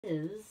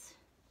Is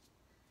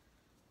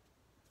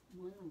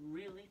one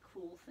really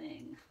cool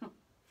thing.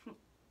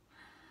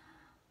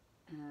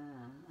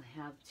 I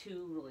have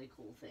two really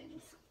cool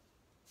things.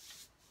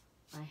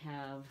 I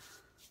have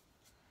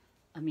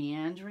a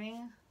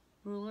meandering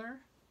ruler.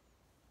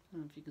 I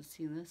don't know if you can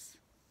see this.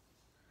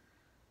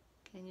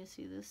 Can you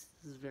see this?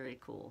 This is very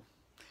cool.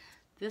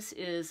 This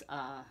is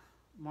a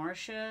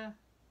Marsha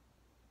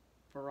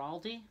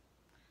Baraldi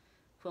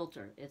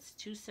quilter. It's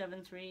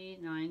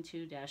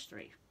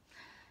 27392-3.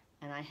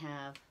 And I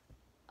have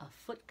a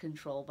foot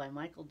control by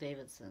Michael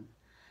Davidson.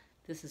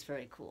 This is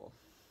very cool.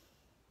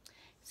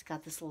 It's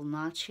got this little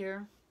notch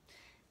here,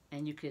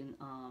 and you can,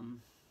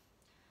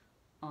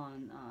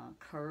 on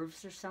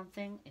curves or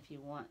something, if you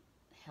want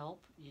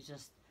help, you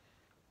just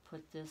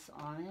put this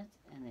on it,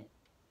 and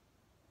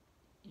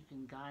you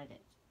can guide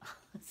it.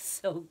 It's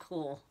so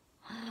cool.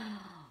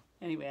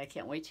 Anyway, I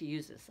can't wait to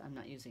use this. I'm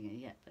not using it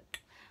yet, but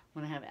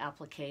when I have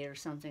applique or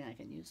something, I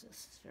can use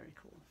this. It's very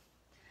cool.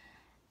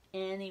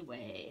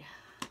 Anyway,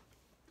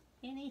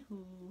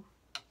 anywho,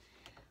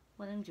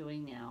 what I'm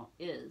doing now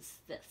is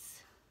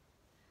this.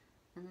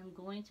 And I'm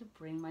going to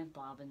bring my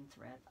bobbin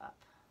thread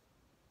up.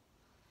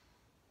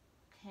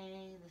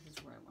 Okay, this is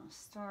where I want to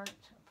start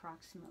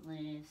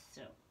approximately.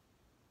 So,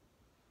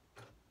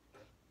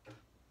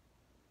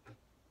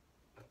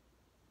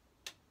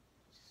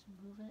 just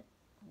move it.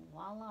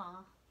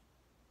 Voila.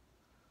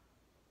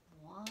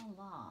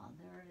 Voila,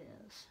 there it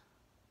is.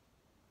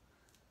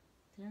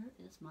 There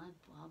is my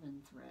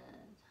bobbin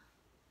thread.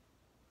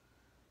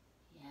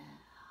 Yeah.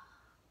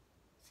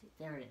 See,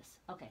 there it is.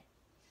 Okay.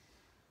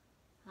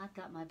 I've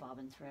got my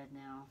bobbin thread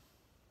now.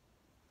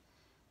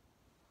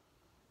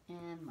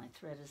 And my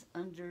thread is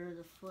under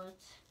the foot.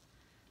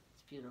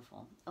 It's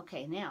beautiful.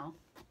 Okay, now,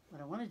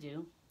 what I want to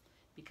do,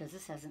 because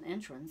this has an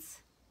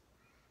entrance,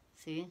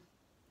 see?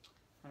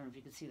 I don't know if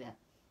you can see that.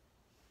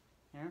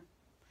 There.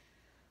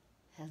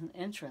 It has an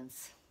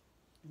entrance.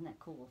 Isn't that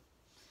cool?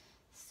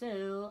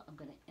 So I'm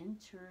going to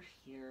enter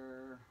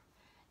here,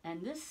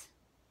 and this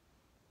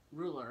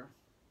ruler,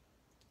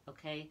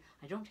 okay,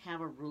 I don't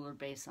have a ruler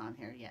base on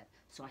here yet,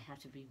 so I have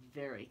to be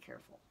very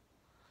careful,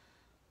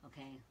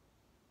 okay?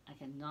 I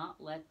cannot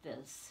let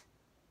this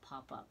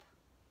pop up,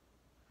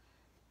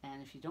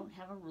 and if you don't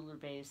have a ruler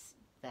base,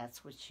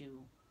 that's what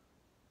you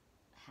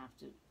have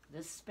to,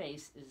 this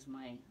space is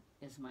my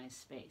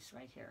space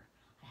right here.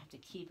 I have to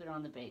keep it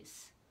on the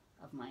base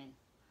of my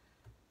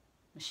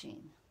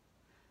machine.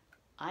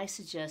 I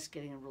suggest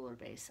getting a ruler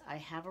base. I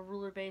have a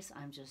ruler base.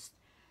 I'm just,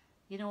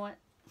 you know what?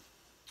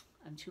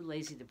 I'm too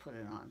lazy to put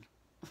it on.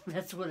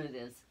 That's what it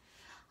is.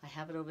 I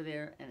have it over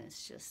there, and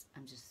it's just,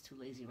 I'm just too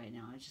lazy right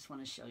now. I just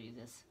want to show you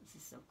this. This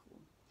is so cool.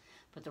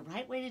 But the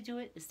right way to do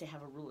it is to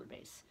have a ruler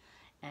base.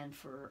 And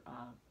for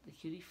the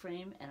Cutie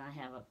Frame, and I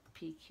have a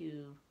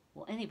PQ,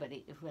 well,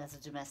 anybody who has a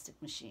domestic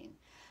machine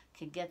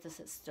can get this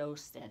at Stow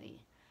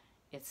Steady.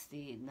 It's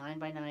the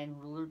 9x9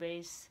 ruler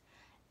base,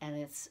 and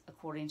it's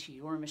according to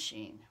your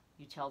machine.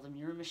 You tell them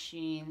your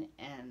machine,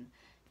 and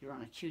you're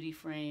on a Cutie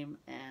Frame,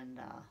 and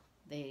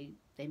they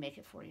make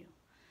it for you,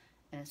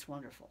 and it's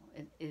wonderful.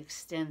 It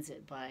extends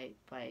it by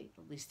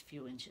at least a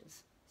few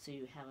inches, so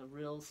you have a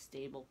real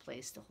stable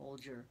place to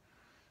hold your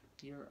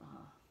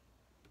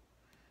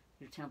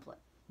template.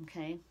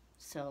 Okay,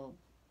 so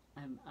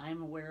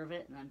I'm aware of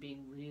it, and I'm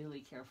being really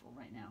careful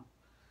right now.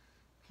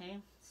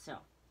 Okay,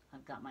 so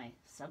I've got my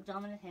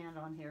subdominant hand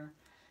on here,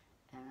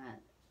 and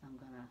I'm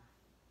gonna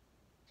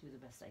do the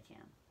best I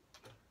can.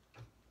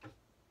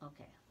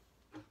 Okay.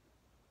 I'm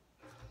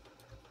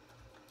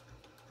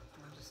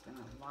just going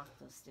to lock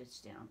the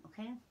stitch down,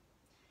 okay?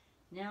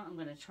 Now I'm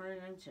going to turn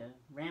it into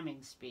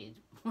ramming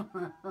speed.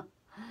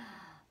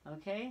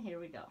 Okay, here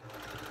we go.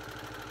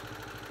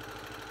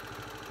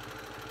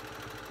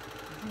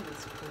 Isn't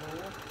this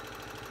cool?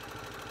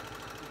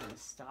 I'm going to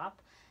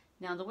stop.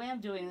 Now the way I'm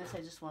doing this,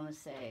 I just want to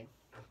say,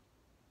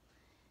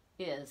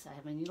 is, I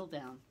have my needle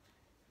down,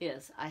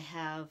 is I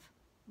have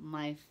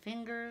my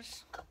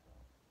fingers.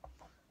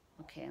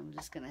 Okay, I'm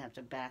just going to have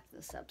to back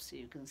this up so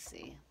you can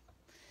see.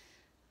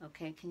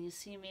 Okay, can you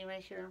see me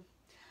right here?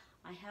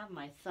 I have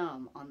my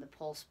thumb on the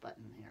pulse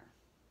button here.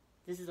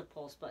 This is a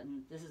pulse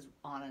button. This is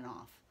on and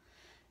off.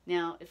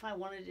 Now, if I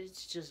wanted it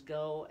to just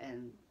go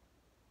and,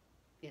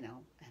 you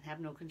know, and have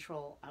no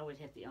control, I would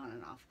hit the on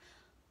and off.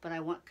 But I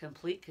want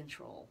complete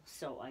control,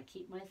 so I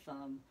keep my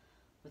thumb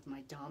with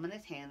my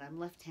dominant hand, I'm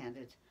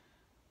left-handed,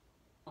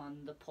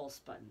 on the pulse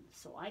button.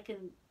 So I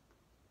can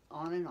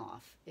on and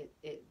off.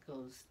 It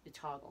goes, it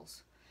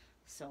toggles.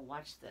 So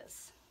watch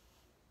this.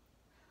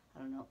 I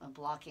don't know, I'm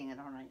blocking it,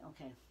 aren't I?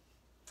 Okay.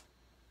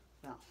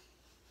 Well,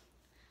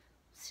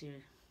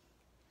 see.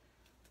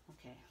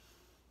 Okay.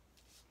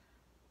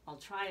 I'll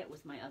try it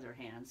with my other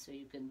hand so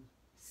you can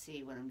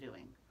see what I'm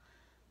doing.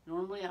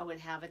 Normally I would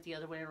have it the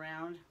other way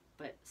around,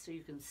 but so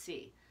you can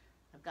see.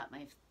 I've got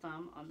my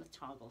thumb on the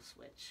toggle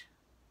switch.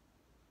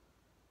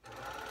 I'm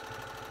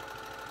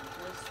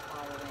just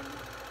following.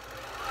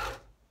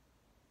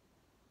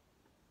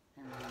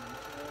 And then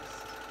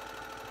just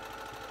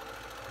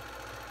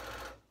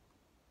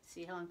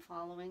see how I'm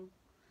following?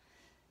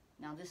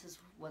 Now this is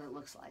what it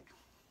looks like.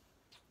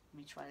 Let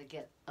me try to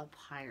get up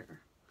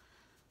higher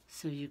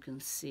so you can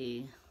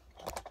see.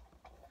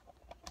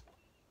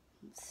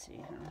 Let's see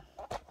here.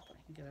 If I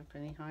can get up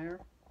any higher.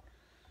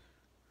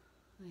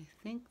 I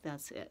think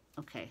that's it.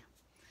 Okay.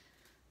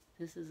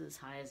 This is as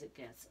high as it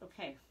gets.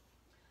 Okay.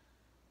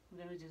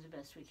 We're going to do the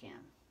best we can.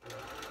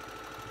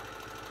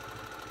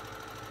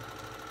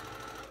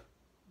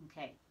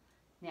 Okay.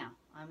 Now,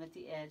 I'm at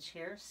the edge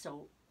here,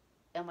 so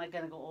am I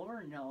going to go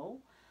over? No.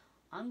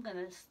 I'm going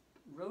to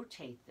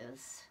rotate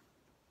this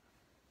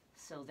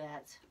so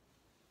that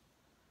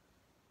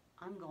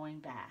I'm going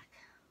back.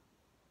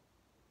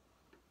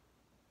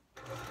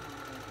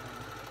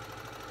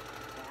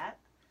 That.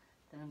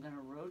 Then I'm going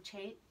to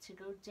rotate to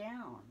go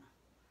down.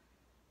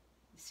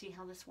 You see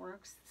how this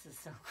works? This is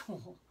so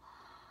cool.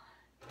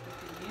 You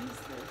can use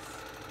this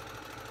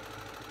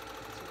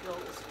to go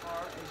as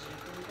far as you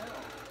can go.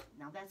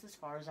 Now that's as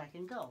far as I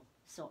can go.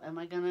 So am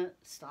I going to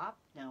stop?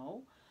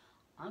 No.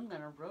 I'm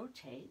going to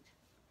rotate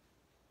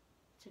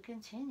to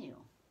continue.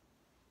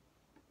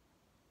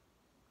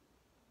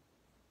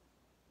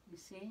 You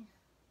see?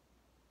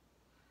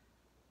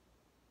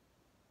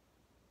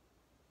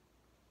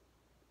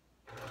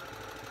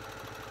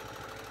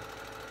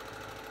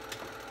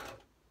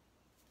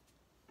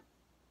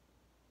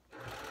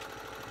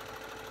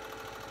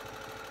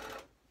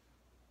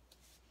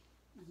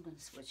 I'm going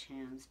to switch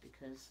hands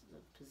because the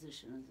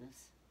position of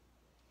this.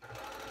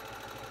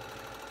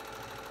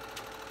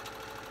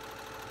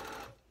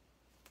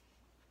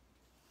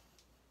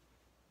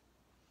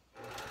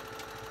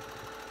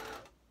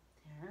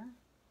 There.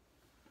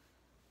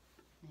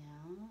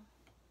 Now,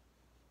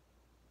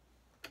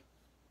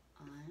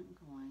 I'm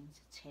going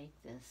to take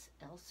this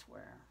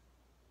elsewhere.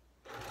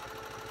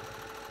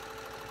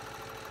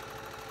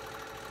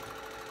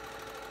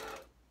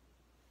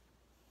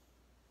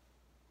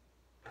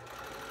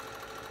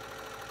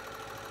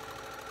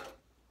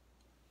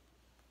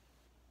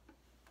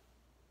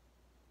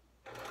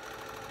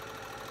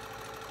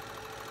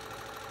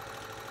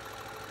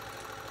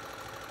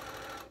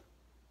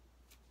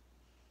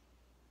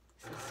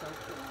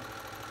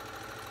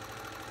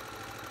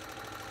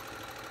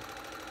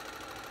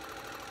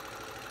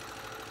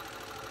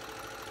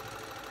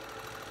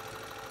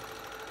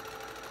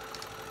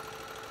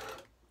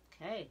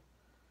 Okay,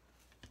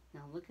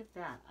 now look at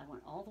that. I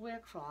went all the way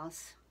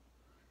across,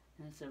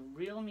 and it's a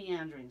real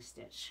meandering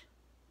stitch.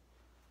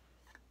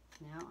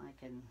 Now I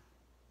can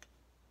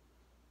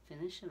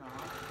finish it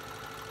off.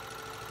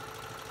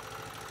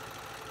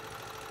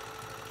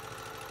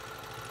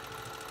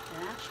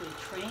 It actually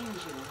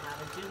trains you how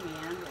to do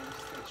meandering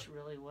stitch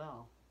really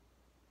well.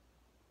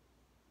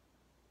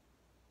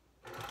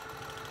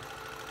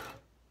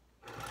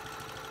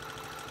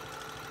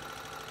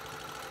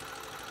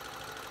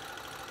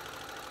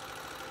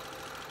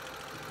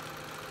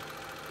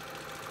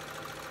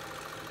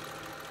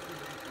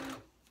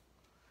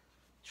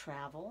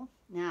 Travel.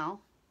 Now,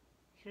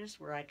 here's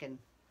where I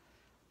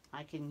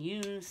can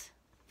use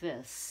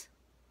this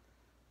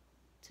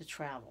to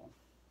travel.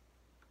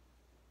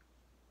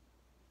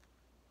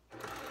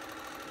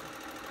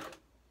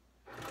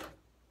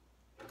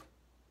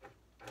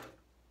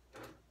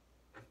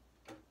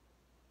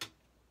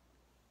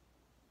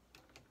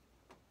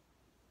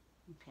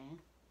 Okay,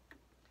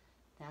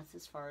 that's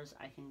as far as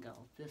I can go,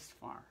 this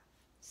far.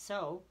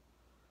 So,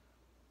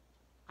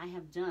 I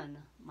have done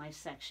my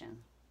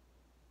section.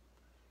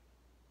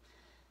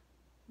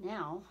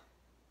 Now,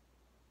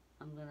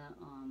 I'm going to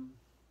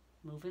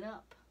move it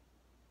up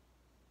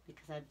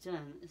because I've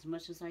done as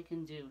much as I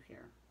can do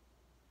here.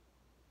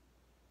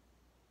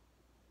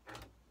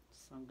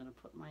 So I'm going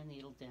to put my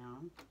needle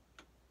down.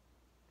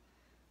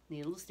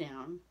 Needle's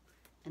down.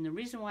 And the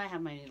reason why I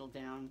have my needle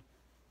down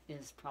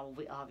is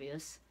probably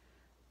obvious.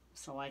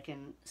 So I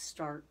can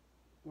start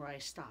where I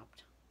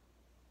stopped.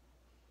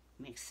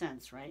 Makes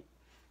sense, right?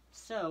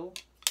 So,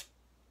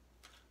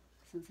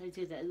 since I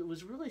did that, it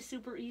was really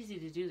super easy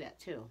to do that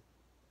too,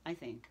 I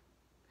think.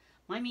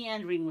 My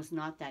meandering was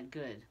not that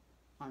good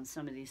on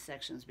some of these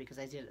sections because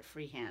I did it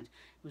freehand.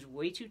 It was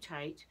way too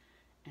tight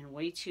and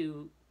way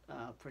too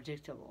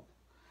predictable.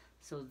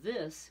 So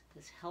this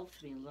has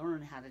helped me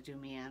learn how to do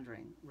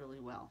meandering really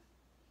well.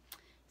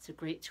 It's a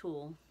great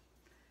tool.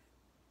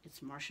 It's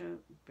Marsha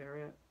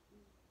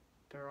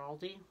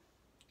Baraldi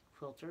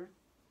Quilter.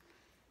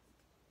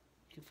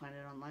 You can find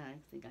it online. I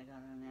think I got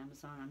it on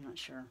Amazon. I'm not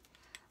sure.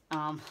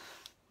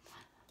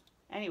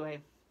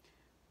 Anyway,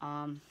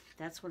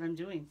 that's what I'm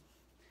doing.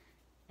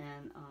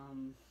 And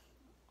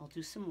I'll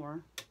do some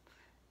more.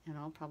 And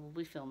I'll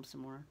probably film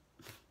some more.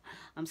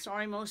 I'm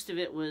sorry most of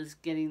it was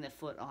getting the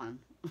foot on.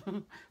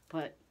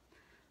 But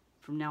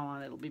from now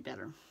on, it'll be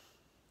better.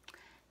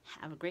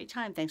 Have a great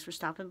time. Thanks for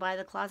stopping by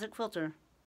the Closet Quilter.